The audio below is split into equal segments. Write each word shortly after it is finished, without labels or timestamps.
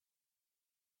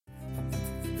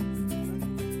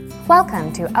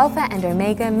Welcome to Alpha and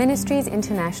Omega Ministries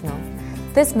International.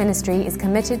 This ministry is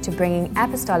committed to bringing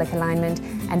apostolic alignment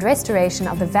and restoration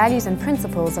of the values and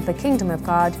principles of the kingdom of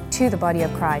God to the body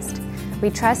of Christ. We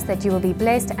trust that you will be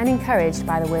blessed and encouraged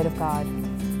by the word of God.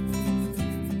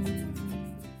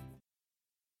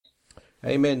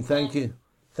 Amen. Thank you.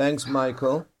 Thanks,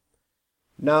 Michael.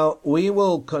 Now, we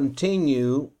will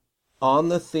continue on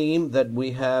the theme that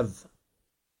we have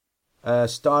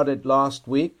started last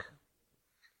week.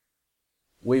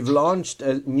 We've launched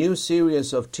a new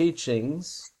series of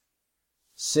teachings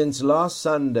since last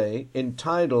Sunday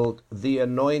entitled The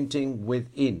Anointing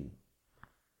Within.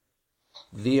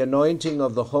 The anointing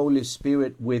of the Holy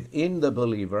Spirit within the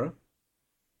believer.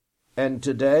 And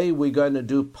today we're going to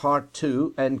do part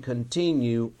 2 and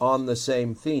continue on the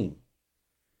same theme.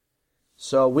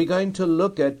 So we're going to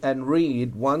look at and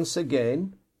read once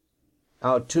again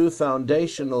our two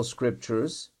foundational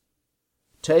scriptures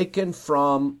taken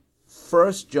from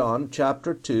 1 John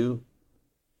chapter 2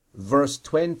 verse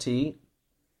 20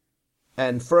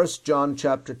 and 1 John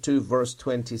chapter 2 verse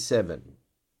 27.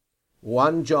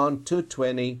 1 John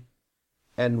 2:20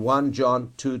 and 1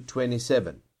 John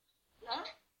 2:27.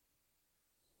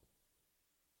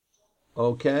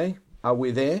 Okay, are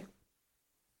we there?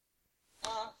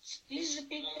 Please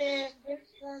repeat the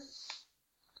verse.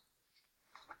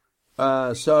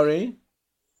 Sorry.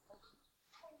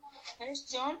 1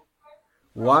 John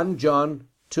 1 John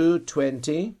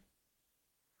 2:20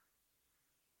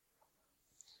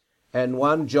 and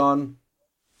 1 John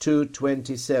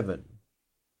 2:27.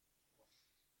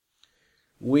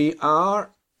 We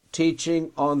are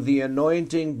teaching on the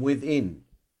anointing within.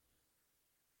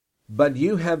 But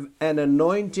you have an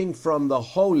anointing from the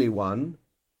Holy One,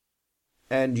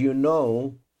 and you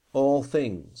know all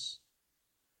things.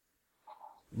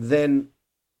 Then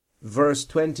verse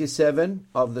 27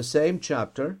 of the same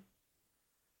chapter,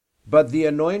 but the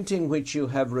anointing which you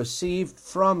have received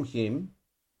from him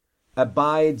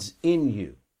abides in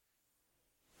you,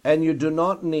 and you do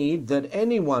not need that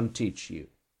anyone teach you.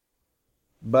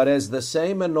 But as the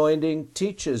same anointing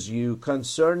teaches you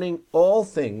concerning all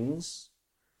things,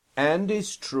 and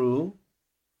is true,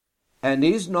 and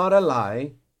is not a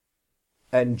lie,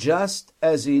 and just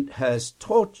as it has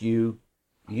taught you,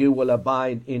 you will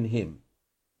abide in him.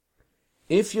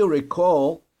 If you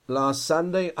recall, last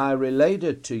Sunday I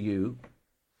related to you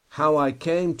how I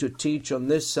came to teach on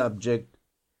this subject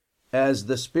as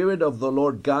the Spirit of the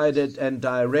Lord guided and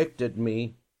directed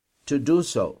me to do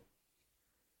so.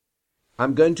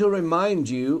 I'm going to remind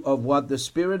you of what the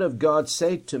Spirit of God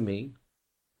said to me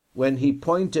when he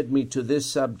pointed me to this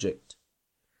subject.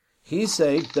 He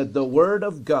said that the Word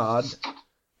of God,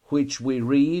 which we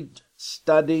read,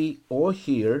 study, or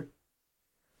hear,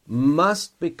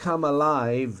 must become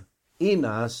alive in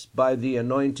us by the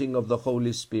anointing of the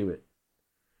Holy Spirit.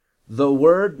 The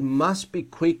Word must be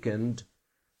quickened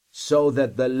so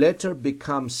that the letter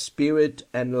becomes spirit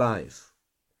and life.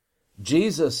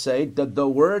 Jesus said that the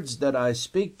words that I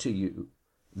speak to you,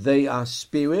 they are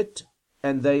spirit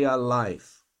and they are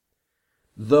life.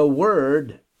 The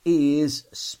Word is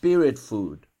spirit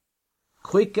food.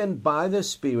 Quickened by the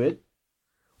Spirit,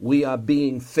 we are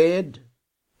being fed,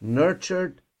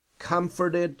 nurtured,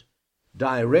 comforted,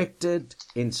 directed,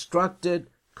 instructed,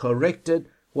 corrected.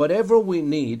 Whatever we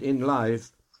need in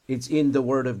life, it's in the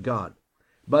Word of God.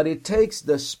 But it takes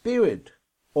the Spirit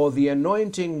or the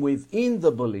anointing within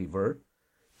the believer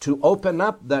to open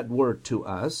up that Word to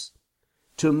us,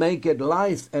 to make it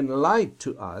life and light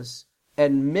to us,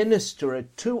 and minister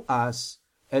it to us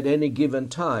at any given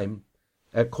time,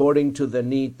 according to the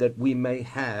need that we may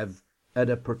have at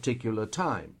a particular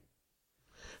time.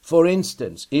 For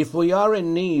instance, if we are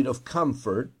in need of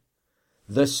comfort,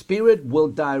 the Spirit will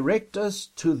direct us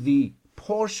to the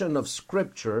portion of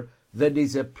Scripture that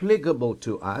is applicable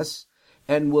to us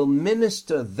and will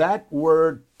minister that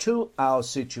word to our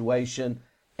situation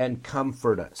and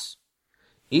comfort us.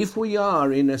 If we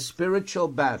are in a spiritual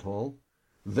battle,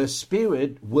 the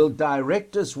Spirit will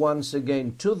direct us once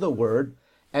again to the Word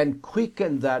and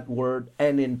quicken that Word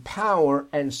and empower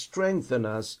and strengthen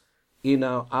us in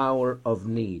our hour of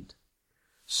need.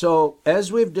 So,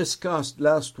 as we've discussed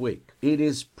last week, it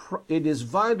is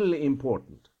vitally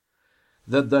important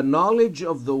that the knowledge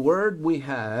of the Word we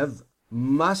have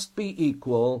must be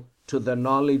equal to the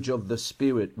knowledge of the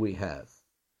Spirit we have.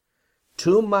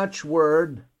 Too much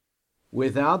Word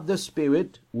without the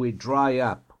Spirit, we dry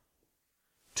up.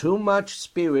 Too much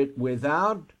Spirit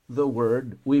without the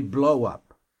Word, we blow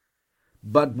up.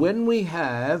 But when we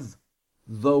have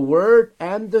the Word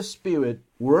and the Spirit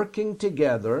working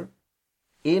together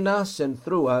in us and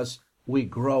through us, we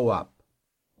grow up.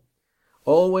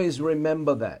 Always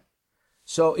remember that.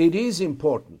 So it is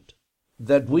important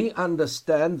that we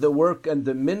understand the work and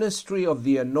the ministry of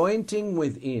the anointing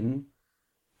within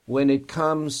when it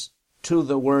comes to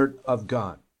the Word of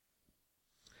God.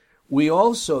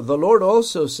 The Lord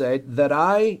also said that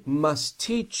I must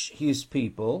teach His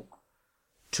people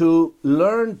to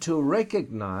learn to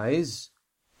recognize,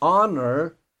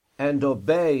 honor, and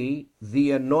obey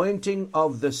the anointing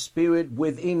of the Spirit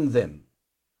within them,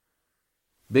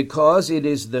 because it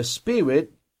is the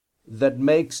Spirit that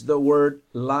makes the Word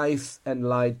life and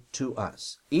light to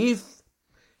us. If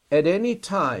at any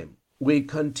time we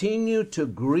continue to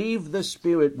grieve the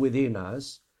Spirit within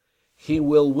us, He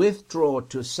will withdraw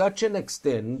to such an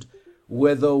extent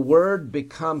where the Word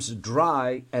becomes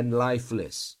dry and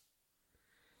lifeless.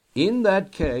 In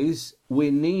that case,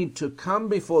 we need to come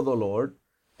before the Lord,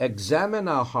 examine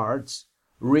our hearts,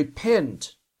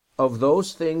 repent of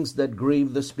those things that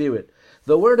grieve the Spirit.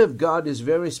 The Word of God is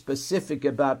very specific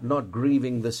about not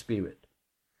grieving the Spirit.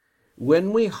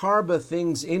 When we harbor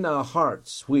things in our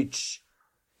hearts which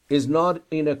is not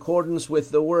in accordance with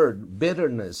the Word,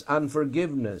 bitterness,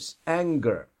 unforgiveness,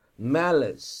 anger,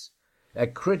 malice, a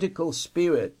critical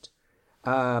spirit,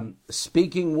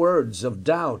 speaking words of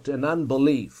doubt and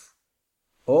unbelief,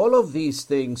 all of these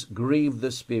things grieve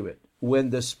the Spirit. When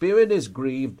the Spirit is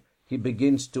grieved, He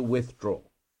begins to withdraw.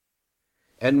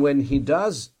 And when He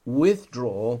does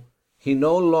withdraw, He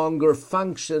no longer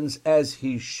functions as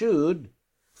He should,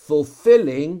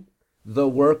 fulfilling the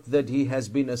work that He has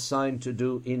been assigned to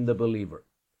do in the believer.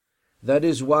 That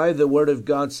is why the Word of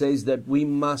God says that we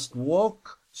must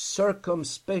walk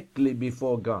circumspectly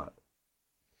before God,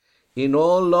 in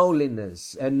all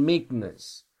lowliness and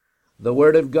meekness. The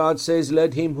Word of God says,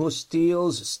 let him who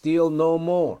steals steal no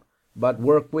more, but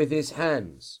work with his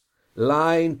hands.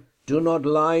 Do not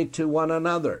lie to one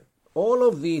another. All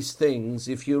of these things,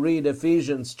 if you read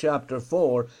Ephesians chapter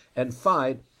 4 and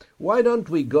 5, why don't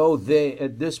we go there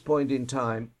at this point in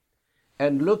time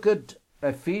and look at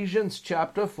Ephesians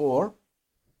chapter 4.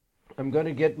 I'm going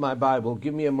to get my Bible.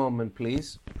 Give me a moment,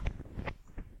 please.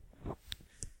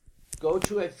 Go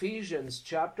to Ephesians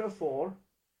chapter 4.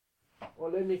 Or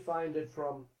let me find it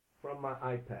from my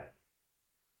iPad.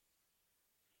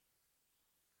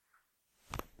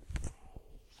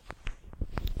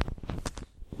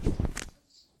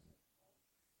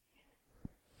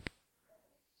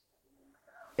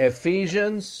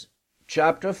 Ephesians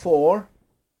chapter 4.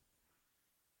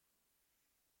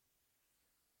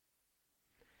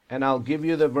 And I'll give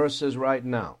you the verses right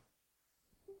now.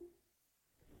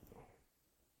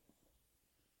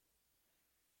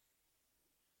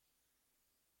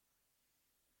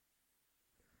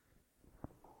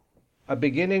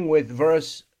 Beginning with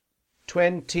verse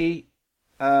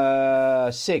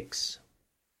 26.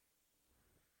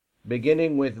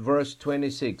 Beginning with verse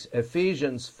 26.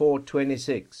 Ephesians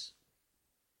 4:26.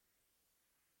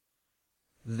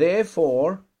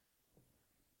 Therefore,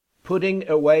 putting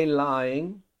away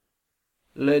lying,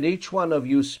 let each one of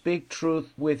you speak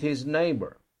truth with his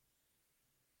neighbor,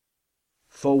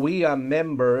 for we are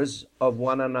members of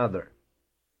one another.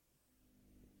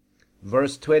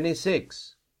 Verse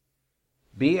 26.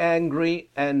 Be angry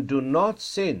and do not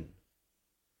sin.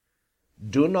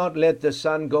 Do not let the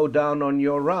sun go down on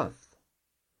your wrath,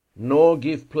 nor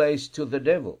give place to the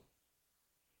devil.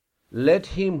 Let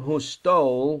him who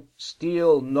stole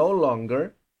steal no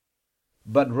longer,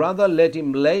 but rather let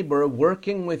him labor,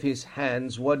 working with his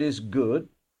hands what is good,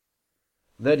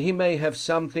 that he may have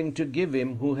something to give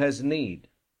him who has need.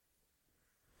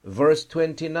 Verse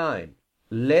 29.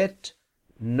 Let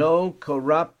no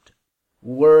corrupt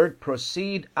word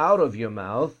proceed out of your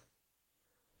mouth,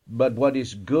 but what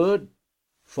is good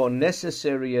for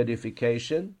necessary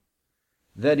edification,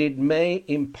 that it may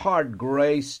impart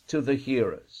grace to the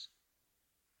hearers.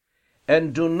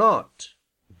 And do not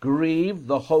grieve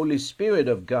the Holy Spirit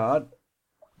of God,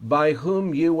 by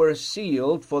whom you were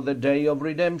sealed for the day of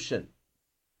redemption.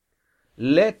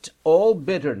 Let all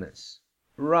bitterness,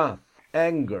 wrath,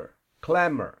 anger,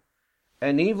 clamor,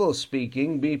 and evil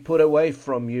speaking be put away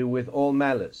from you with all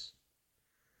malice.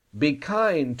 Be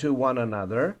kind to one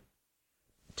another,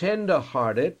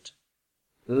 tender-hearted,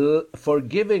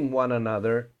 forgiving one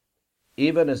another,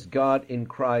 even as God in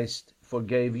Christ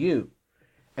forgave you.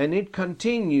 And it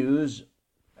continues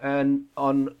and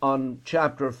on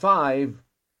chapter 5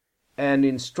 and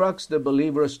instructs the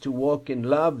believers to walk in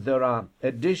love. There are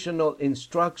additional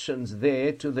instructions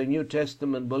there to the New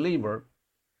Testament believer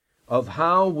of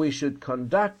how we should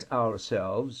conduct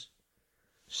ourselves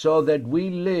so that we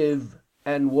live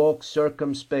and walk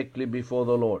circumspectly before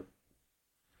the Lord.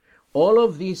 All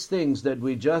of these things that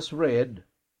we just read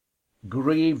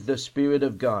grieve the Spirit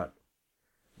of God.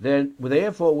 Then,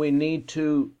 therefore, we need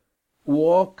to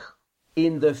walk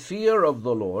in the fear of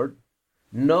the Lord,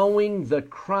 knowing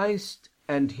that Christ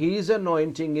and His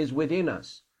anointing is within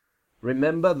us.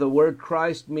 Remember, the word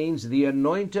Christ means the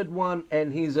anointed one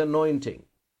and His anointing.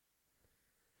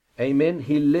 Amen.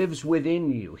 He lives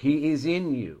within you. He is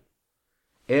in you.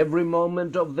 Every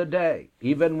moment of the day,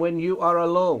 even when you are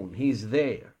alone, He's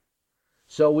there.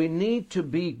 So we need to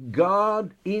be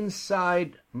God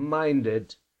inside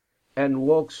minded and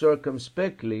walk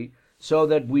circumspectly so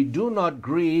that we do not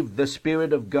grieve the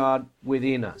Spirit of God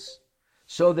within us,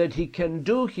 so that He can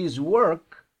do His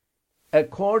work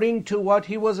according to what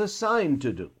He was assigned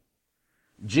to do.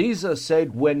 Jesus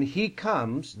said, when He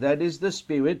comes, that is the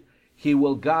Spirit, He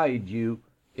will guide you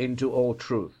into all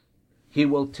truth. He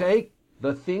will take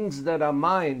the things that are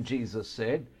mine, Jesus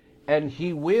said, and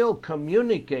He will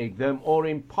communicate them or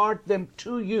impart them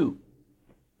to you.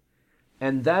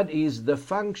 And that is the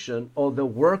function or the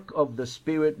work of the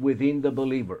Spirit within the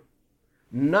believer.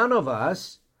 None of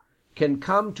us can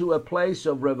come to a place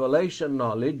of revelation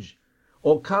knowledge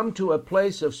or come to a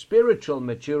place of spiritual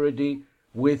maturity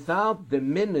without the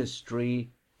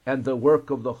ministry and the work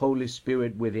of the Holy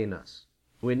Spirit within us.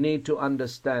 We need to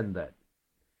understand that.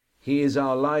 He is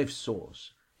our life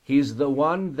source. He is the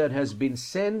one that has been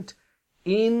sent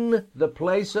in the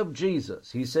place of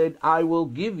Jesus. He said, I will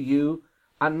give you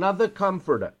another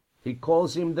comforter. He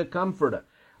calls Him the Comforter.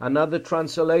 Another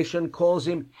translation calls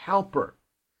Him Helper.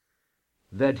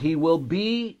 That He will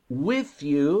be with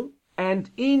you and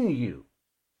in you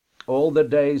all the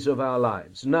days of our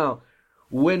lives. Now,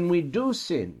 when we do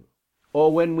sin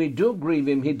or when we do grieve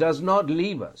Him, He does not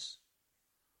leave us.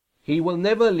 He will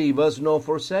never leave us nor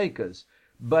forsake us,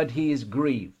 but He is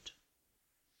grieved.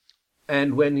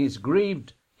 And when He's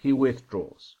grieved, He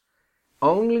withdraws.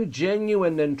 Only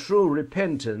genuine and true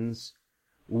repentance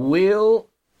will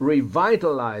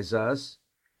revitalize us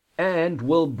and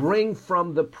will bring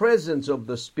from the presence of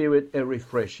the Spirit a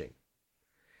refreshing.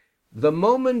 The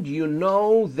moment you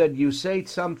know that you said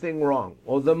something wrong,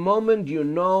 or the moment you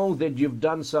know that you've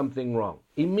done something wrong,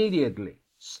 immediately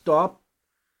stop,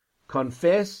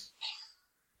 confess,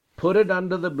 put it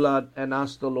under the blood, and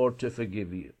ask the Lord to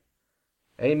forgive you.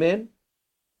 Amen?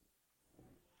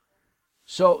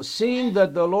 So, seeing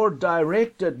that the Lord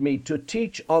directed me to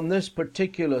teach on this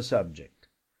particular subject,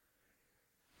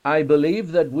 I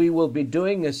believe that we will be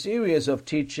doing a series of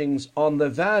teachings on the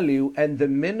value and the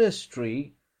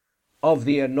ministry of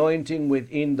the anointing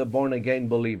within the born-again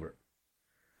believer.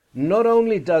 Not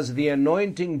only does the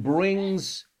anointing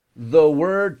brings the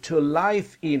word to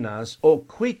life in us or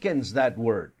quickens that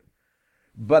word,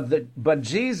 but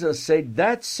Jesus said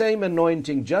that same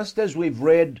anointing, just as we've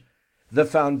read the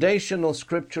foundational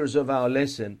scriptures of our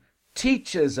lesson,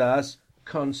 teaches us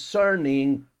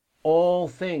concerning all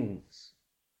things.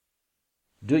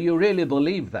 Do you really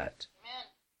believe that?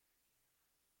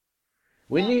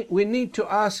 We need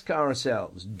to ask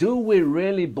ourselves, do we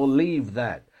really believe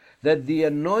that the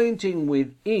anointing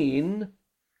within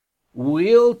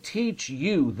will teach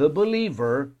you, the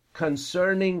believer,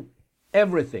 concerning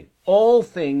everything, all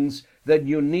things that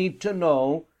you need to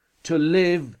know to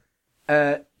live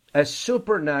a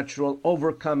supernatural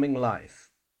overcoming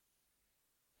life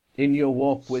in your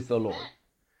walk with the Lord?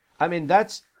 I mean,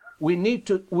 we need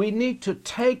to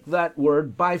take that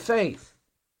word by faith.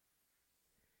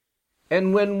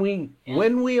 And when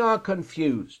we are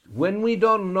confused, when we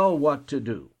don't know what to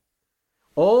do,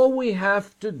 all we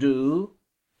have to do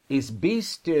is be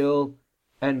still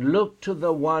and look to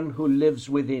the one who lives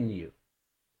within you.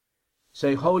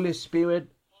 Say, Holy Spirit,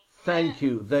 thank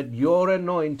you that your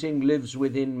anointing lives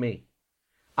within me.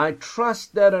 I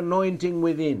trust that anointing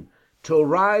within to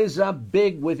rise up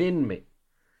big within me,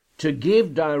 to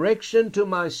give direction to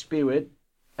my spirit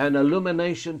and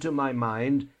illumination to my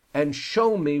mind, and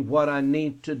show me what I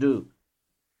need to do.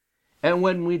 And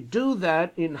when we do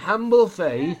that in humble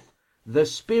faith, the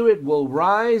Spirit will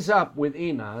rise up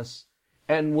within us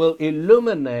and will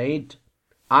illuminate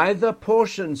either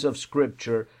portions of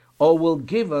Scripture or will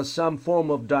give us some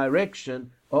form of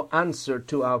direction or answer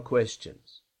to our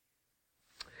questions.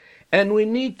 And we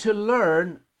need to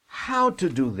learn how to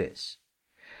do this.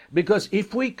 Because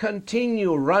if we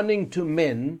continue running to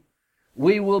men,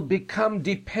 we will become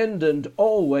dependent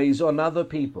always on other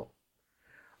people.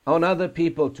 On other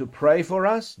people to pray for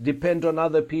us, depend on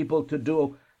other people to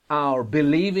do our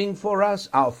believing for us,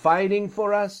 our fighting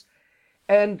for us.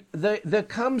 And there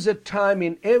comes a time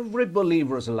in every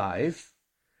believer's life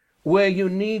where you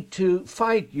need to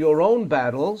fight your own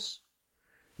battles.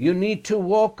 You need to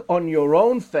walk on your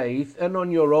own faith and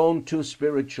on your own two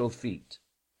spiritual feet.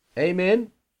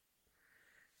 Amen?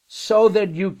 so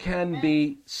that you can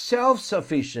be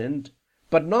self-sufficient,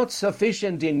 but not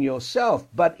sufficient in yourself,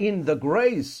 but in the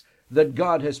grace that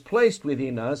God has placed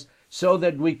within us, so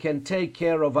that we can take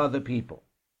care of other people.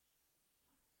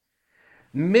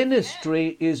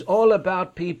 Ministry is all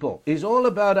about people, is all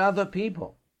about other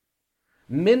people.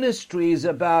 Ministry is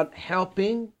about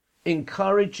helping,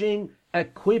 encouraging,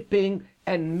 equipping,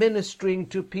 and ministering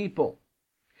to people.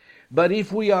 But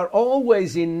if we are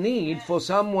always in need for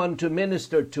someone to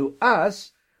minister to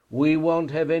us, we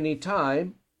won't have any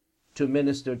time to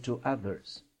minister to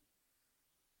others.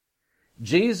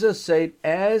 Jesus said,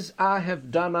 "As I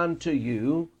have done unto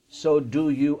you, so do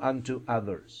you unto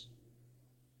others."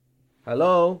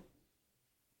 Hello?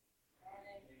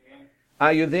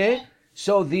 Are you there?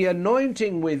 So the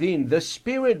anointing within, the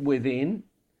Spirit within,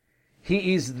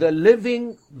 He is the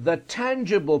living, the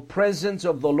tangible presence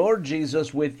of the Lord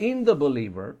Jesus within the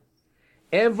believer,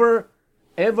 ever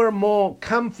more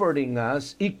comforting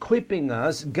us, equipping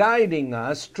us, guiding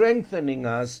us, strengthening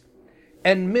us,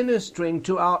 and ministering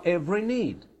to our every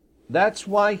need. That's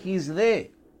why He's there.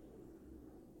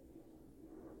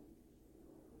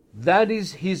 That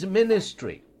is His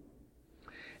ministry.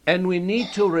 And we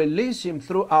need to release Him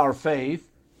through our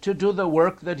faith to do the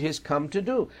work that He's come to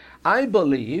do. I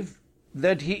believe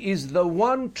that He is the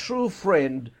one true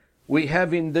friend we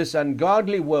have in this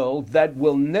ungodly world that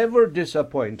will never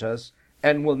disappoint us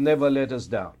and will never let us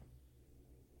down.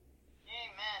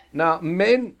 Amen. Now,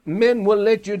 men will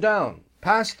let you down.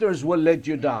 Pastors will let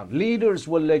you down. Leaders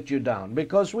will let you down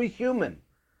because we're human.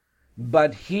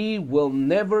 But He will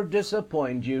never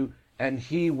disappoint you, and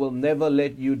He will never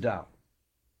let you down.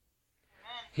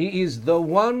 He is the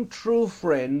one true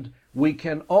friend we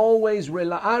can always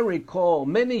rely. I recall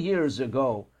many years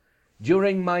ago,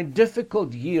 during my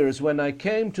difficult years when I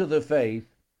came to the faith,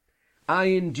 I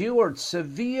endured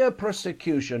severe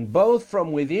persecution, both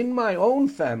from within my own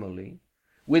family,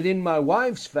 within my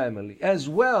wife's family, as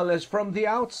well as from the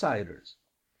outsiders.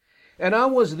 And I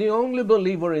was the only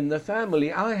believer in the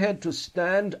family. I had to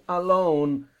stand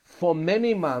alone for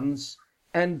many months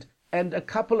and a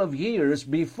couple of years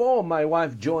before my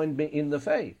wife joined me in the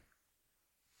faith.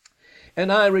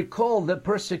 And I recall the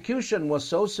persecution was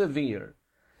so severe.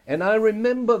 And I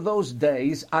remember those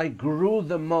days I grew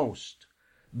the most,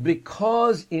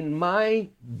 because in my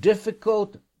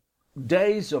difficult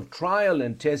days of trial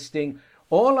and testing,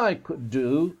 all I could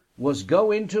do was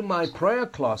go into my prayer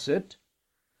closet,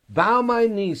 bow my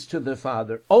knees to the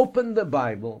Father, open the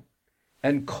Bible,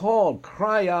 and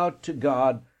cry out to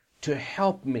God to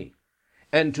help me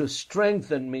and to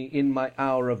strengthen me in my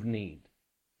hour of need.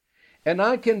 And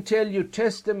I can tell you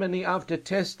testimony after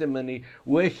testimony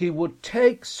where He would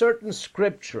take certain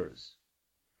scriptures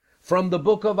from the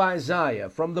book of Isaiah,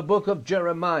 from the book of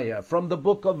Jeremiah, from the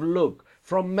book of Luke,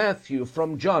 from Matthew,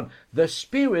 from John. The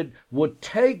Spirit would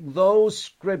take those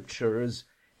scriptures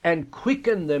and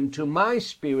quicken them to my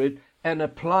spirit and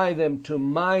apply them to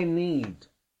my need,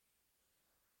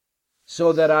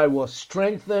 so that I was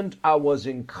strengthened, I was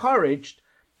encouraged,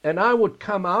 and I would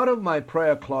come out of my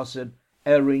prayer closet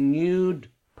a renewed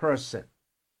person.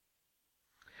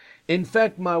 In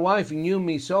fact, my wife knew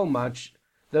me so much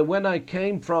that when I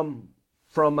came from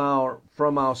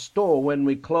our store, when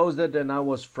we closed it, and I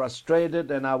was frustrated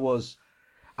and I was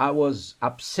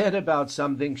upset about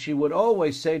something, she would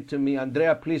always say to me,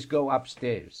 "Andrea, please go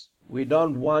upstairs. We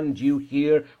don't want you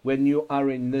here when you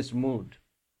are in this mood."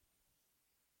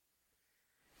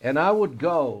 And I would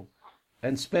go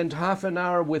and spend half an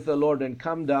hour with the Lord and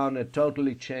come down a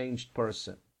totally changed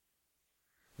person.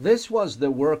 This was the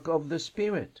work of the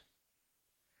Spirit.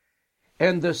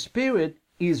 And the Spirit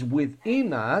is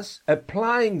within us,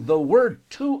 applying the Word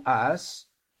to us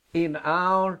in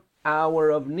our hour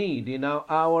of need, in our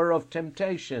hour of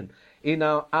temptation, in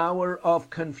our hour of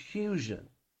confusion.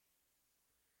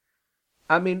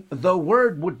 I mean, the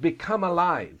Word would become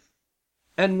alive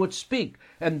and would speak.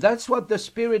 And that's what the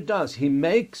Spirit does. He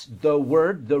makes the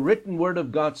Word, the written Word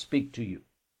of God, speak to you.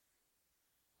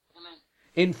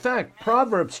 In fact,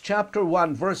 Proverbs chapter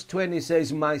 1 verse 20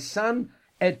 says, "My son,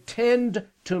 attend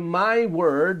to my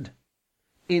word,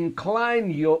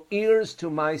 incline your ears to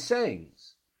my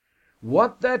sayings."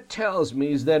 What that tells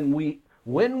me is that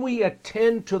when we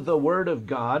attend to the Word of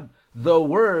God, the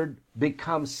Word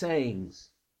becomes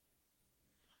sayings.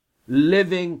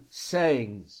 Living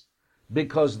sayings.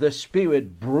 Because the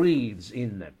Spirit breathes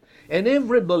in them. And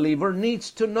every believer needs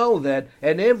to know that,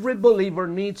 and every believer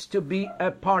needs to be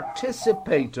a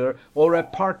participator or a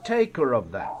partaker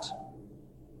of that.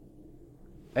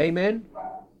 Amen?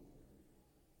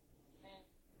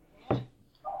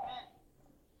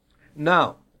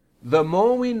 Now, the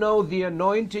more we know the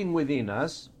anointing within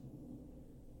us,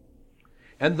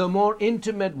 And the more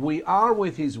intimate we are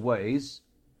with His ways,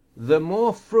 the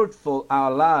more fruitful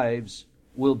our lives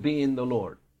will be in the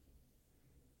Lord.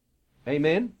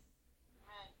 Amen?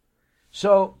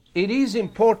 So it is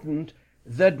important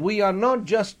that we are not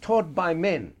just taught by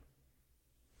men.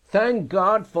 Thank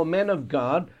God for men of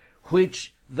God,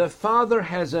 which the Father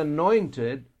has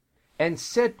anointed and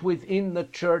set within the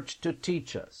church to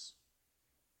teach us.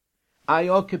 I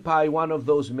occupy one of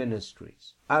those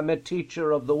ministries. I'm a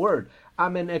teacher of the Word.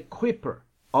 I'm an equipper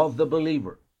of the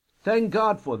believer. Thank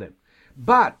God for them.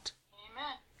 But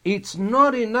Amen. it's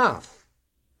not enough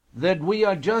that we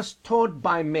are just taught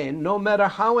by men, no matter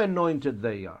how anointed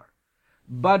they are.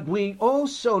 But we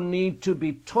also need to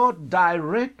be taught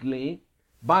directly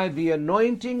by the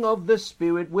anointing of the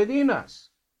Spirit within us.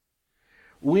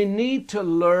 We need to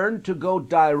learn to go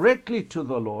directly to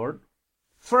the Lord,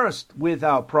 first with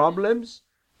our problems,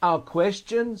 our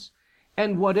questions,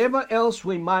 and whatever else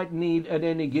we might need at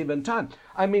any given time.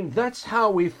 I mean, that's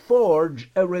how we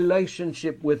forge a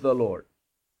relationship with the Lord.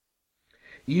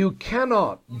 You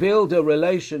cannot build a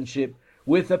relationship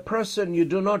with a person you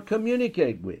do not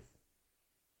communicate with.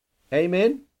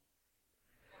 Amen?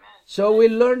 So we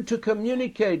learn to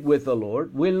communicate with the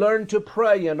Lord. We learn to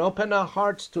pray and open our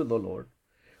hearts to the Lord.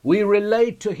 We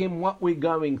relate to Him what we're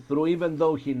going through, even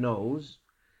though He knows.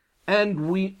 And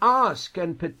we ask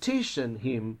and petition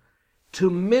Him to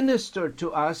minister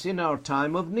to us in our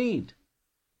time of need.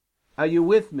 Are you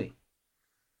with me?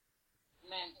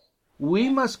 Amen. We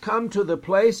must come to the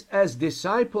place as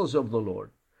disciples of the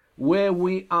Lord where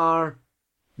we are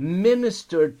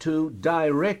ministered to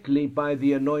directly by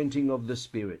the anointing of the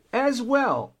Spirit, as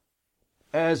well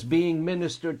as being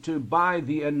ministered to by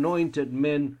the anointed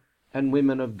men and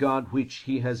women of God which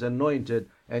He has anointed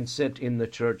and set in the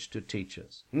church to teach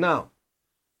us. Now,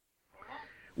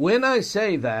 when I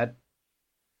say that,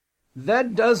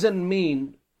 that doesn't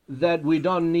mean that we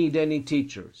don't need any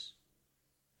teachers.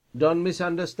 Don't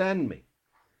misunderstand me.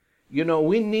 You know,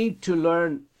 we need to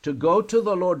learn to go to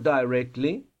the Lord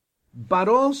directly, but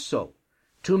also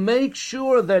to make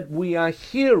sure that we are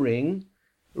hearing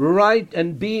right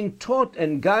and being taught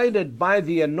and guided by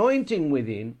the anointing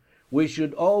within. We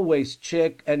should always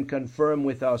check and confirm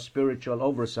with our spiritual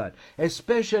oversight,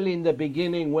 especially in the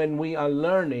beginning when we are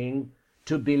learning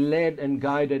to be led and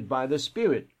guided by the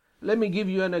Spirit. Let me give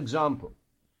you an example.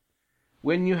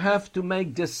 When you have to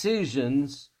make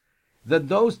decisions, that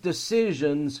those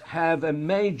decisions have a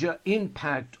major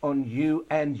impact on you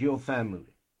and your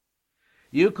family.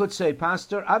 You could say,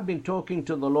 Pastor, I've been talking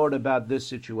to the Lord about this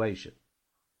situation.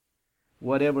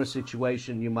 Whatever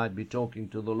situation you might be talking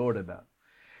to the Lord about.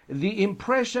 The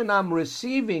impression I'm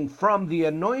receiving from the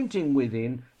anointing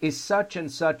within is such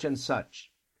and such and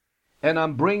such. And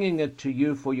I'm bringing it to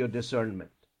you for your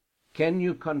discernment. Can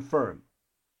you confirm?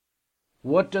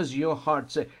 What does your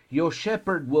heart say? Your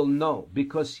shepherd will know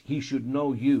because he should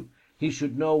know you. He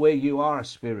should know where you are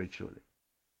spiritually.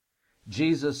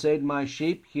 Jesus said, my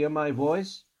sheep hear my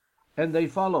voice and they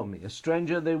follow me. A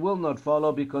stranger they will not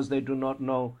follow because they do not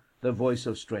know the voice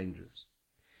of strangers.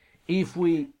 If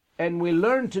we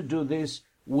learn to do this,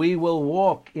 we will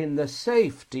walk in the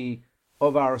safety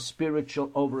of our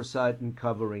spiritual oversight and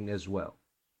covering as well.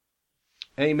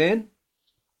 Amen?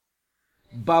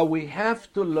 But we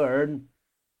have to learn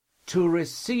to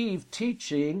receive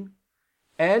teaching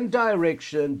and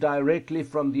direction directly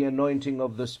from the anointing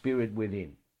of the Spirit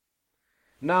within.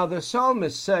 Now the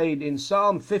psalmist said in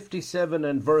Psalm 57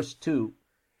 and verse 2,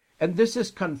 and this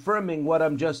is confirming what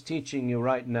I'm just teaching you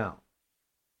right now.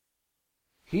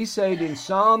 He said in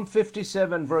Psalm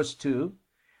 57 verse 2,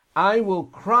 I will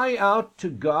cry out to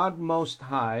God Most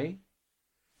High,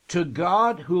 to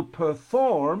God who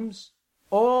performs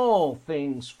all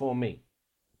things for me.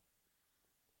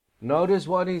 Notice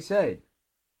what he said.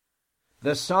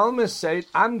 The psalmist said,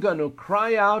 I'm going to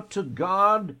cry out to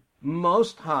God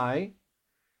Most High,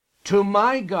 to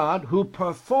my God who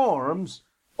performs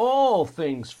all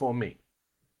things for me.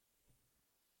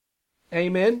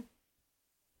 Amen?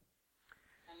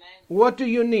 Amen. What do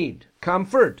you need?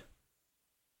 Comfort.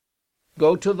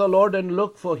 Go to the Lord and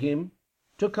look for Him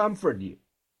to comfort you.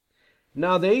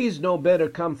 Now there is no better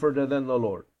comforter than the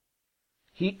Lord.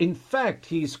 In fact,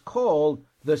 He's called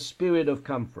the Spirit of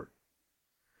comfort.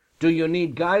 Do you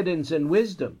need guidance and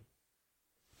wisdom?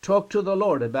 Talk to the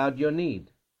Lord about your need.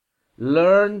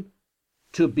 Learn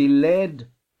to be led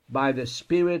by the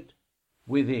Spirit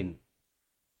within.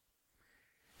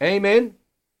 Amen?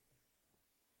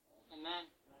 Amen.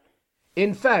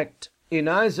 In fact, in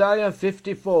Isaiah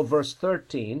 54 verse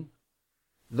 13,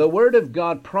 the Word of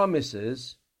God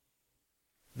promises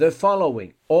the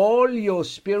following: all your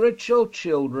spiritual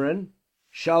children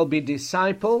shall be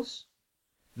disciples.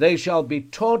 They shall be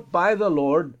taught by the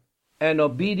Lord and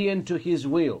obedient to his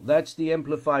will. That's the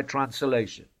Amplified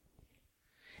Translation.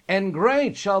 And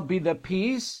great shall be the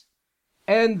peace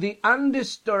and the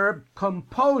undisturbed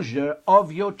composure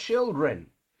of your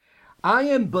children. I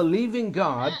am believing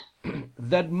God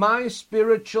that my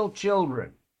spiritual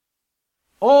children,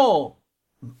 all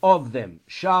of them,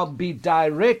 shall be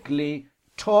directly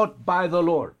taught by the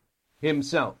Lord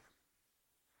himself.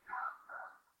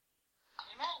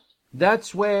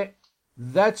 That's where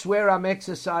I'm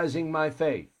exercising my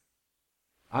faith.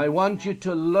 I want you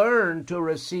to learn to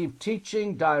receive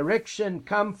teaching, direction,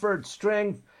 comfort,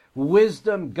 strength,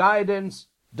 wisdom, guidance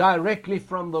directly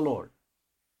from the Lord.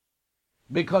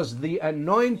 Because the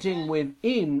anointing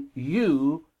within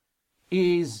you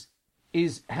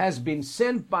has been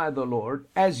sent by the Lord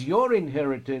as your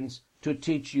inheritance to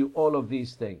teach you all of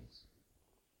these things.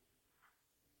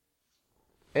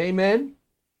 Amen?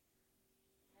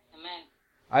 Amen.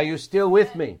 Are you still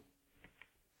with me?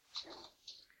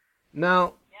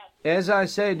 Now, as I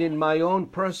said, in my own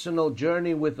personal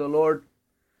journey with the Lord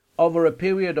over a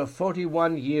period of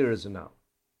 41 years now,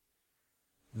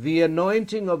 the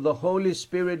anointing of the Holy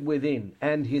Spirit within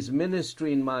and his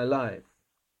ministry in my life,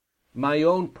 my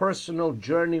own personal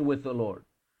journey with the Lord,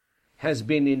 has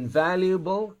been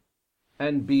invaluable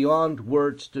and beyond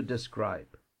words to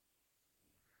describe.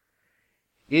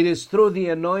 It is through the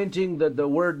anointing that the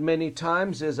Word many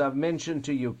times, as I've mentioned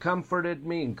to you, comforted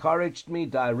me, encouraged me,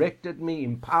 directed me,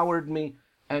 empowered me,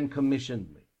 and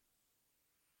commissioned me.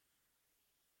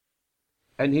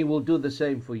 And he will do the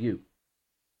same for you.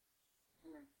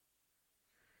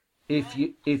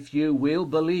 If you will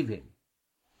believe him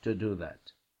to do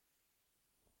that.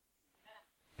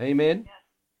 Amen?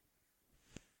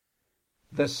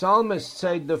 The psalmist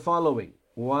said the following.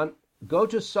 Go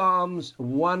to Psalms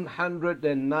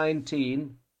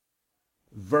 119,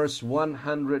 verse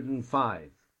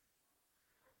 105.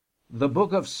 The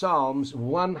book of Psalms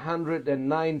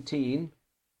 119,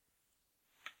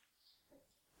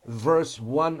 verse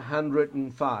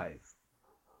 105.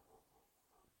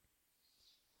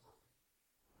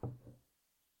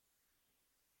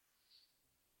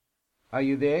 Are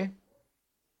you there?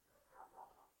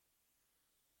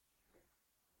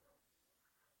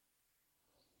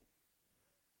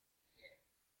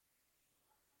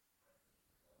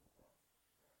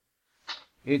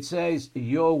 It says,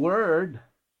 your word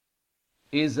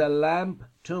is a lamp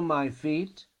to my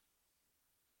feet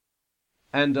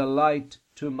and a light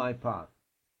to my path.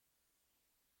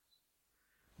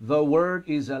 The word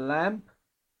is a lamp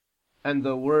and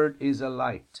the word is a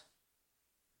light.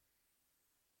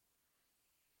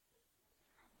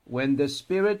 When the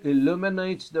Spirit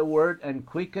illuminates the word and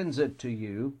quickens it to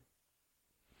you,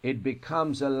 it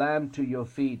becomes a lamp to your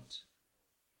feet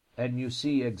and you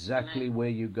see exactly where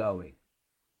you're going.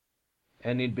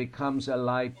 And it becomes a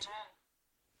light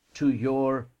to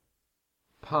your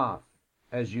path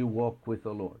as you walk with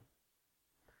the Lord.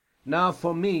 Now,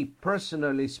 for me,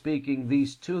 personally speaking,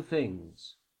 these two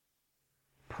things,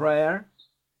 prayer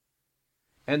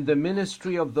and the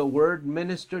ministry of the Word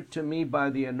ministered to me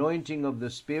by the anointing of the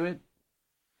Spirit,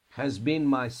 has been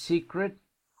my secret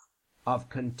of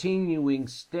continuing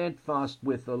steadfast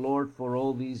with the Lord for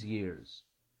all these years.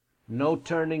 No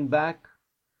turning back,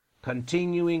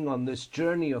 continuing on this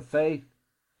journey of faith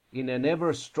in an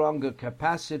ever stronger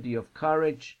capacity of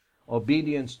courage,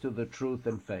 obedience to the truth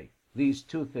and faith. These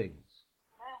two things.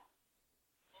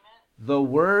 The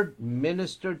Word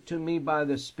ministered to me by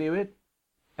the Spirit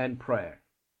and prayer.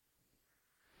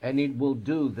 And it will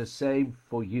do the same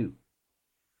for you.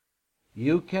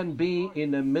 You can be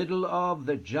in the middle of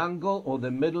the jungle or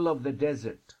the middle of the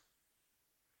desert.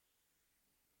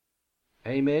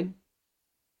 Amen?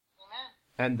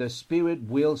 And the Spirit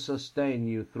will sustain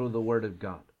you through the Word of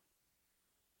God.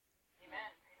 Amen.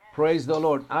 Praise the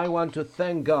Lord. I want to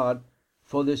thank God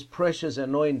for this precious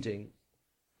anointing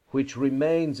which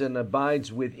remains and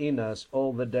abides within us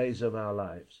all the days of our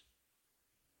lives.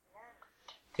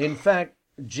 In fact,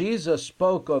 Jesus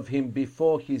spoke of him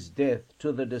before his death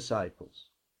to the disciples.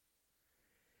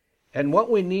 And what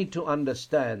we need to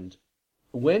understand,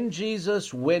 when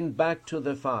Jesus went back to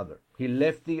the Father, he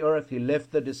left the earth, he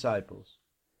left the disciples.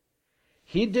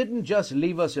 He didn't just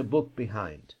leave us a book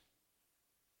behind.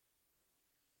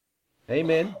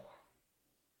 Amen.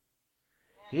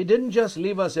 He didn't just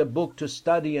leave us a book to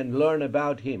study and learn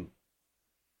about him.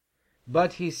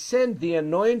 But he sent the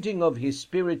anointing of his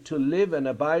Spirit to live and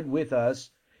abide with us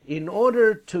in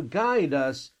order to guide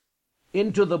us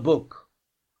into the book.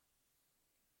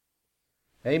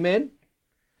 Amen.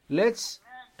 Let's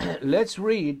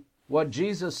read what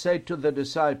Jesus said to the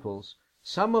disciples,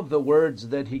 some of the words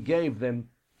that he gave them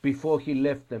before he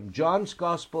left them. John's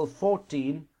Gospel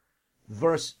 14,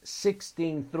 verse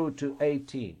 16 through to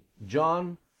 18.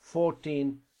 John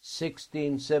 14,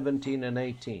 16, 17, and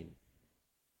 18.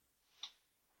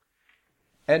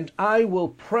 And I will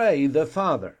pray the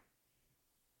Father,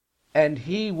 and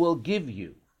he will give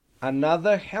you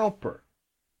another helper,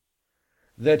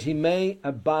 that he may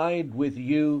abide with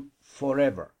you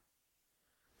forever.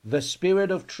 The Spirit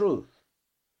of truth,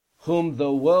 whom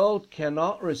the world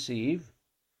cannot receive,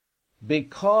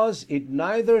 because it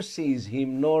neither sees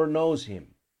him nor knows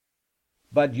him.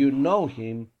 But you know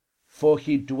him, for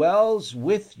he dwells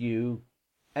with you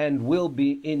and will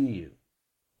be in you.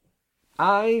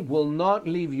 I will not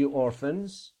leave you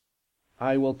orphans,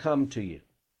 I will come to you.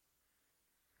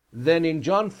 Then in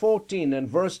John 14 and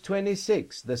verse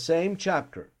 26, the same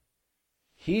chapter,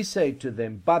 he said to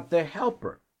them, But the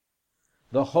Helper,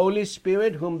 the Holy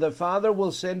Spirit, whom the Father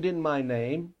will send in my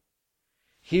name,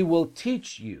 he will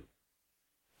teach you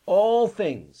all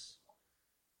things,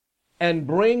 and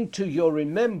bring to your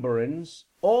remembrance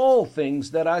all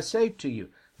things that I say to you.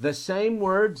 The same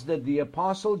words that the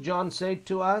Apostle John said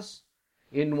to us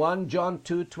in 1 John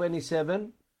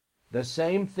 2:27, the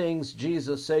same things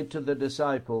Jesus said to the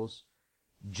disciples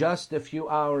just a few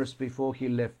hours before he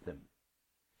left them.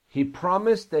 He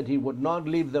promised that he would not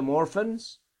leave them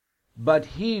orphans, but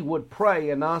he would pray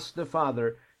and ask the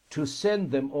Father to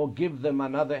send them or give them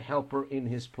another helper in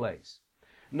his place.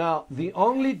 Now, the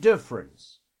only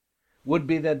difference would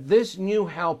be that this new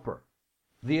helper,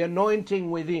 the anointing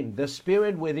within, the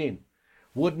Spirit within,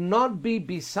 would not be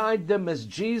beside them as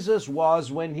Jesus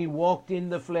was when he walked in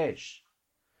the flesh,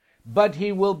 but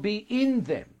he will be in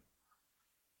them.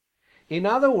 In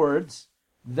other words,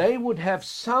 they would have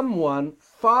someone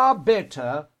far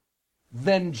better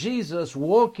than Jesus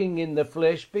walking in the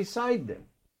flesh beside them.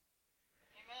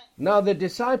 Now, the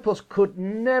disciples could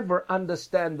never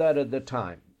understand that at the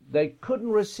time. They couldn't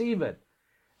receive it.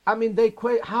 I mean,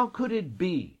 how could it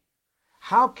be?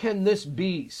 How can this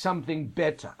be something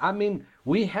better? I mean,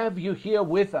 we have you here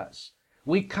with us.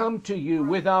 We come to you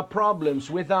with our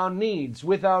problems, with our needs,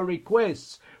 with our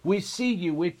requests. We see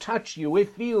you, we touch you, we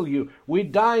feel you, we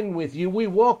dine with you, we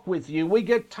walk with you, we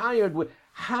get tired with.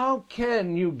 How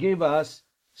can you give us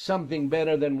something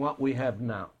better than what we have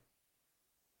now?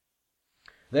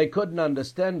 They couldn't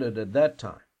understand it at that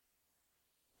time.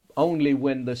 Only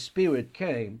when the Spirit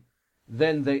came,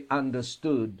 then they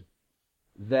understood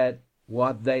that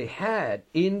what they had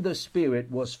in the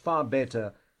Spirit was far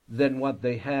better than what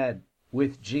they had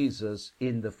with Jesus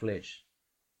in the flesh.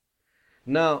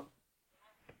 Now,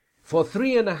 for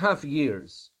 3.5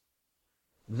 years,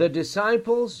 the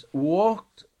disciples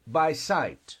walked by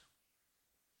sight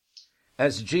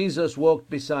as Jesus walked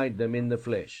beside them in the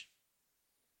flesh.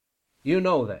 You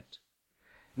know that.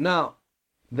 Now,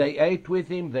 they ate with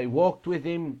him, they walked with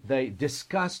him, they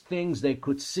discussed things, they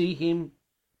could see him,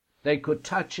 they could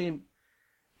touch him.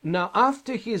 Now,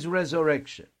 after his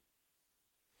resurrection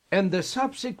and the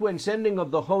subsequent sending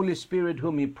of the Holy Spirit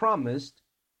whom he promised,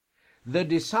 the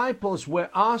disciples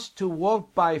were asked to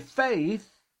walk by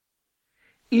faith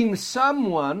in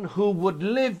someone who would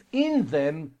live in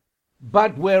them,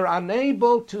 but were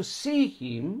unable to see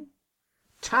him,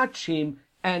 touch him,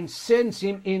 and sense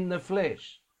him in the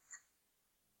flesh.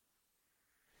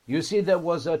 You see, there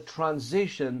was a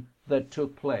transition that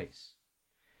took place.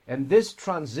 And this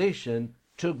transition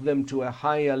took them to a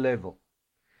higher level.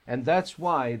 And that's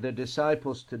why the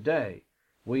disciples today,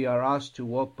 we are asked to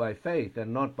walk by faith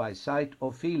and not by sight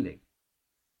or feeling.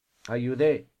 Are you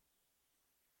there?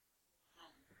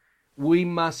 We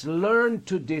must learn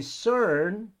to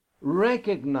discern,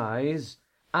 recognize,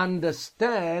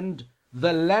 understand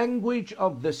the language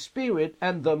of the Spirit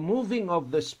and the moving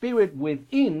of the Spirit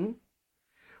within,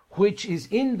 which is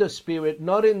in the Spirit,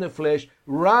 not in the flesh,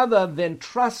 rather than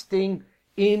trusting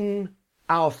in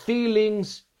our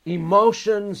feelings,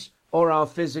 emotions, or our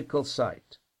physical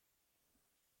sight.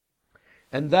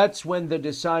 And that's when the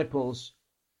disciples,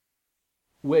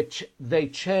 which they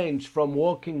changed from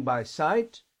walking by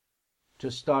sight to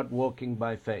start walking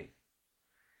by faith.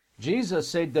 Jesus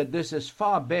said that this is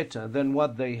far better than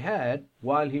what they had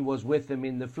while he was with them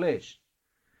in the flesh.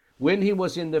 When he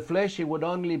was in the flesh, he would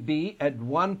only be at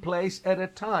one place at a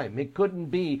time. He couldn't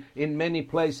be in many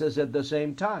places at the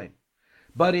same time.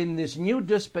 But in this new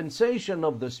dispensation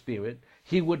of the Spirit,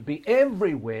 he would be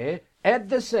everywhere at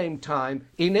the same time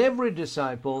in every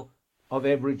disciple of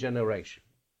every generation.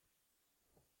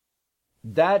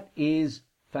 That is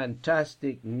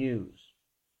fantastic news.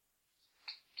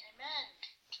 Amen.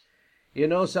 You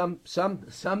know,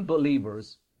 some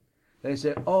believers, They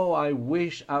say, oh, I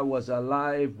wish I was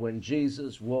alive when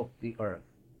Jesus walked the earth.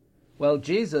 Well,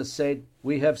 Jesus said,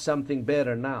 we have something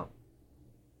better now.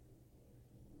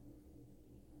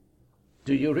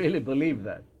 Do you really believe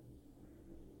that?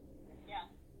 Yeah.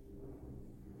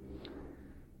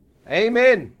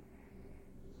 Amen.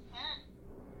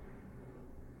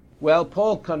 Well,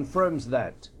 Paul confirms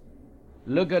that.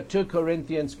 Look at 2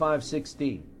 Corinthians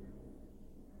 5:16.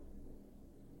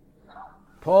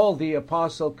 Paul the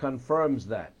apostle confirms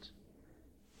that.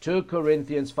 2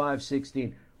 Corinthians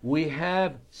 5:16. We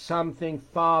have something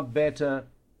far better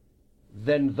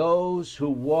than those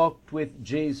who walked with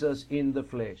Jesus in the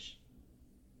flesh.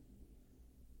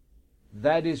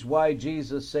 That is why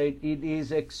Jesus said, it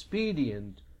is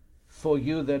expedient for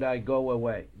you that I go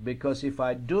away. Because if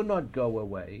I do not go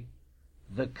away,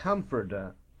 the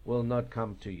Comforter will not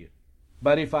come to you.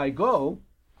 But if I go,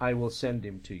 I will send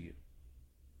him to you.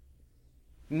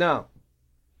 Now,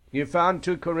 you found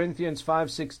 2 Corinthians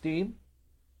 5:16?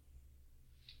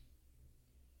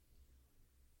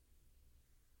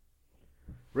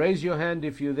 Raise your hand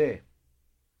if you're there.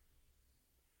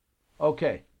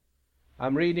 Okay.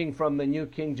 I'm reading from the New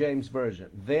King James Version.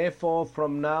 Therefore,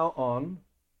 from now on,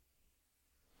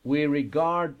 we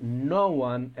regard no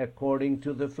one according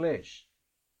to the flesh.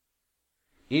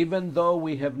 Even though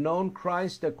we have known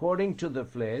Christ according to the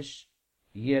flesh,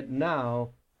 yet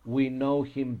now we know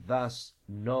him thus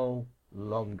no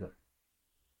longer.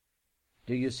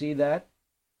 Do you see that?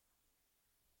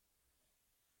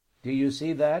 Do you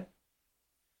see that?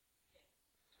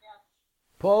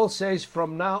 Paul says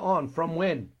from now on, from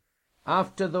when?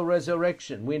 After the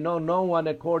resurrection, we know no one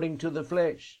according to the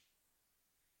flesh.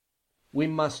 We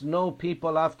must know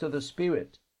people after the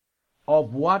Spirit.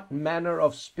 Of what manner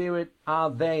of spirit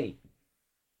are they?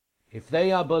 If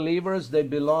they are believers, they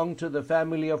belong to the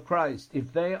family of Christ.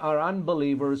 If they are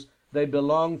unbelievers, they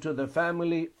belong to the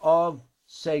family of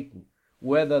Satan.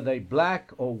 Whether they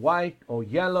black or white or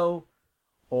yellow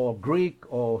or Greek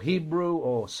or Hebrew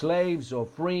or slaves or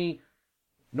free,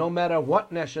 no matter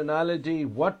what nationality,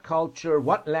 what culture,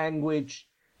 what language,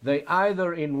 they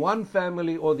either in one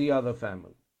family or the other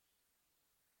family.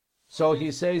 So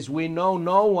he says, we know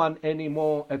no one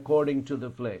anymore according to the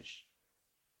flesh.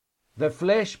 The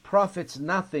flesh profits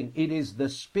nothing. It is the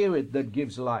Spirit that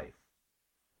gives life.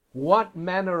 What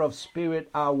manner of spirit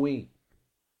are we?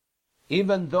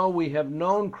 Even though we have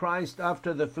known Christ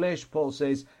after the flesh, Paul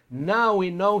says, now we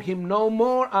know him no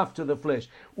more after the flesh.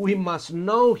 We must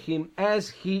know him as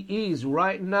he is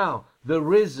right now, the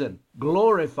risen,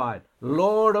 glorified,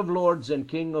 Lord of lords and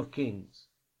King of kings.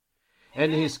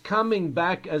 And he's coming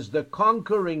back as the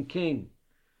conquering king,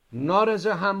 not as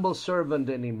a humble servant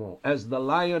anymore, as the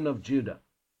Lion of Judah.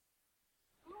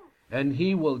 And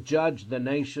he will judge the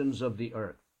nations of the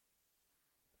earth.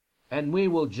 And we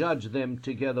will judge them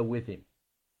together with him.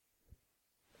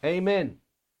 Amen.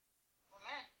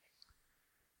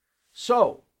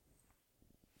 So,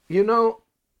 you know,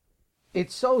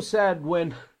 it's so sad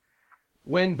when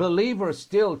believers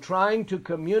still trying to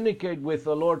communicate with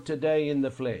the Lord today in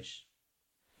the flesh,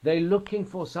 they're looking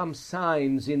for some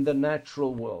signs in the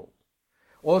natural world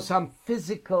or some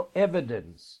physical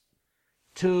evidence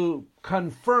to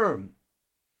confirm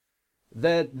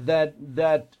that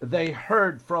they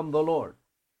heard from the Lord.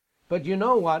 But you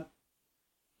know what?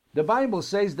 The Bible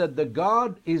says that the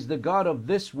God is the God of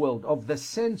this world, of the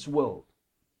sense world.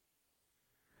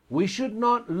 We should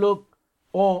not look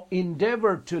or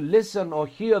endeavor to listen or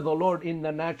hear the Lord in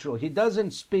the natural. He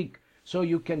doesn't speak so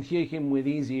you can hear him with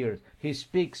his ears. He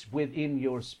speaks within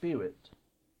your spirit.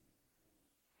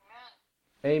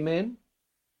 Amen?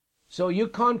 So you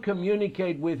can't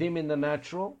communicate with him in the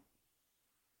natural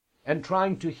and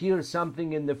trying to hear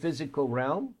something in the physical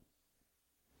realm.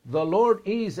 The Lord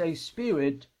is a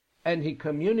spirit, and he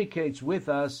communicates with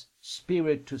us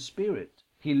spirit to spirit.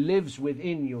 He lives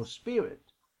within your spirit.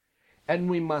 And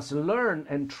we must learn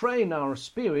and train our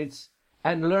spirits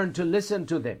and learn to listen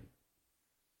to them.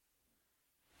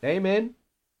 Amen?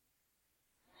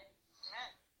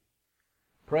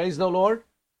 Praise the Lord.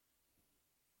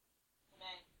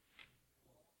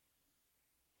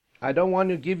 I don't want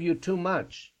to give you too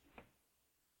much.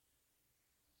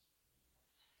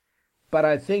 But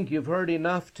I think you've heard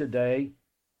enough today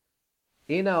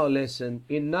in our lesson,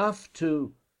 enough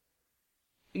to,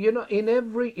 in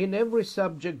every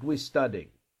subject we study,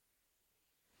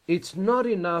 it's not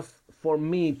enough for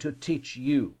me to teach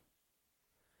you.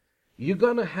 You're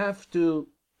going to have to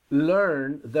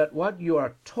learn that what you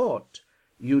are taught,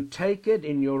 you take it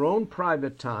in your own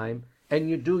private time and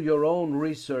you do your own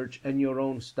research and your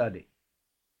own study.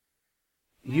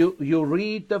 You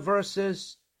read the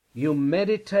verses, You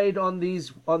meditate on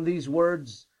these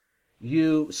words.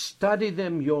 You study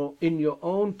them in your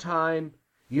own time.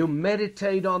 You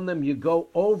meditate on them. You go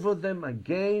over them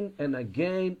again and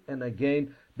again and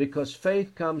again, because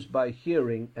faith comes by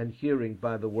hearing, and hearing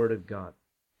by the Word of God.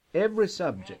 Every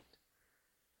subject.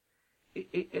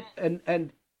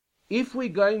 And if we're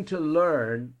going to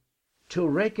learn to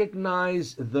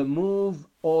recognize the move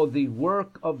or the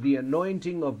work of the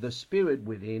anointing of the Spirit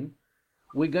within,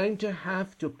 we're going to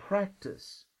have to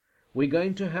practice. We're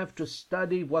going to have to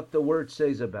study what the Word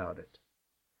says about it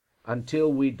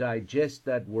until we digest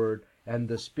that Word and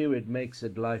the Spirit makes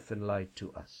it life and light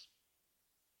to us.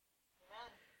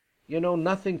 You know,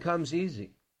 nothing comes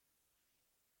easy.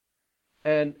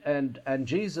 And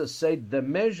Jesus said, the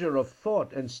measure of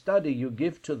thought and study you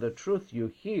give to the truth you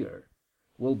hear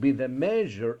will be the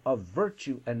measure of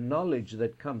virtue and knowledge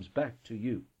that comes back to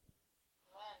you.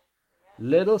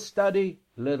 Little study,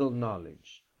 little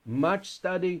knowledge. Much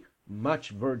study, much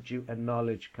virtue and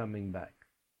knowledge coming back.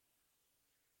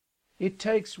 It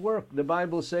takes work. The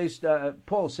Bible says,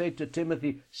 Paul said to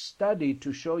Timothy, study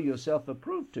to show yourself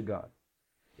approved to God.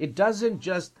 It doesn't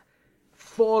just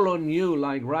fall on you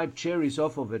like ripe cherries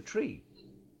off of a tree.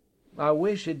 I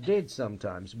wish it did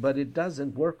sometimes, but it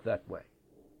doesn't work that way.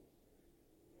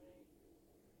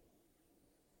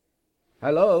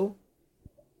 Hello?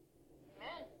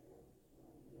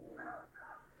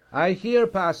 I hear,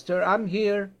 Pastor. I'm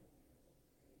here.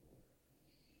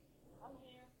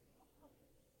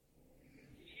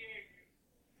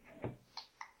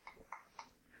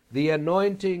 The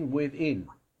anointing within.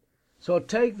 So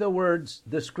take the words,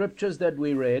 the scriptures that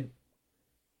we read,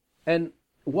 and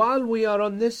while we are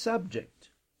on this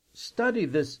subject, study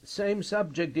this same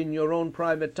subject in your own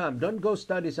private time. Don't go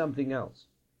study something else.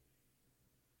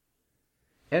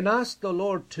 And ask the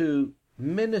Lord to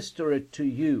minister it to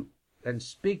you and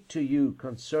speak to you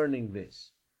concerning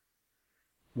this.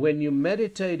 When you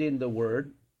meditate in the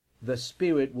Word, the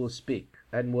Spirit will speak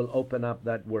and will open up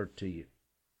that Word to you.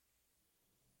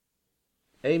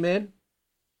 Amen?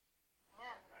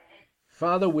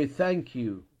 Father, we thank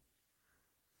you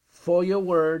for your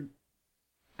Word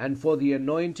and for the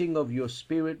anointing of your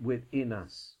Spirit within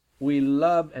us. We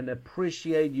love and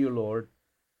appreciate you, Lord,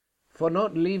 for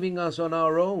not leaving us on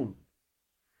our own.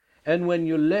 And when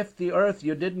you left the earth,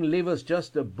 you didn't leave us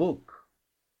just a book.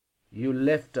 You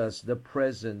left us the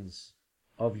presence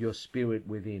of your Spirit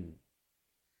within.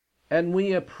 And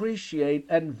we appreciate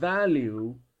and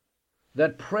value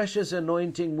that precious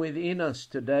anointing within us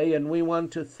today, and we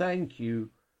want to thank you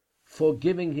for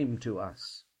giving him to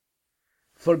us.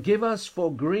 Forgive us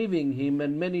for grieving him,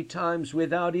 and many times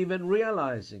without even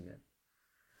realizing it.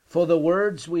 For the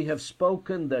words we have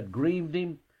spoken that grieved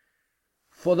him,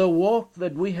 for the walk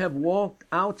that we have walked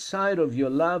outside of your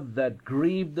love that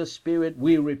grieved the Spirit,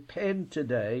 we repent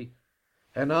today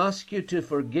and ask you to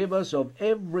forgive us of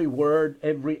every word,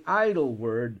 every idle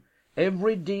word,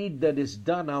 every deed that is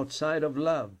done outside of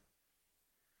love.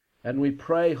 And we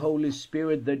pray, Holy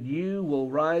Spirit, that you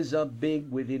will rise up big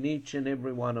within each and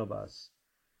every one of us.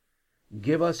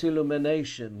 Give us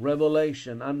illumination,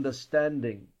 revelation,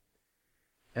 understanding,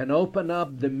 and open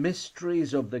up the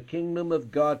mysteries of the kingdom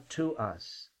of God to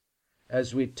us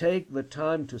as we take the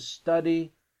time to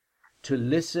study, to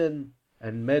listen,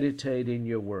 and meditate in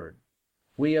your word.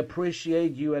 We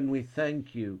appreciate you and we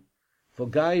thank you for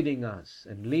guiding us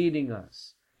and leading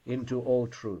us into all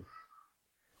truth.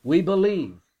 We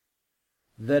believe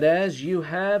that as you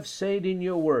have said in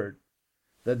your word,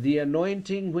 that the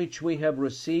anointing which we have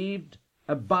received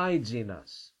abides in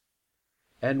us.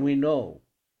 And we know,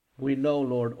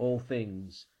 Lord, all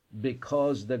things,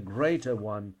 because the greater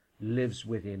one lives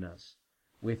within us.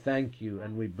 We thank you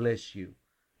and we bless you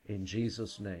in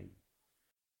Jesus' name.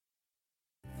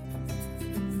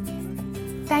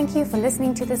 Thank you for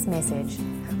listening to this message.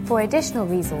 For additional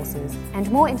resources and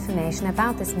more information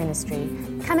about this ministry,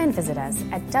 come and visit us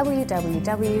at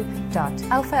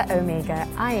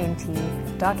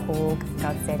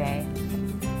www.alphaomegaint.org.za.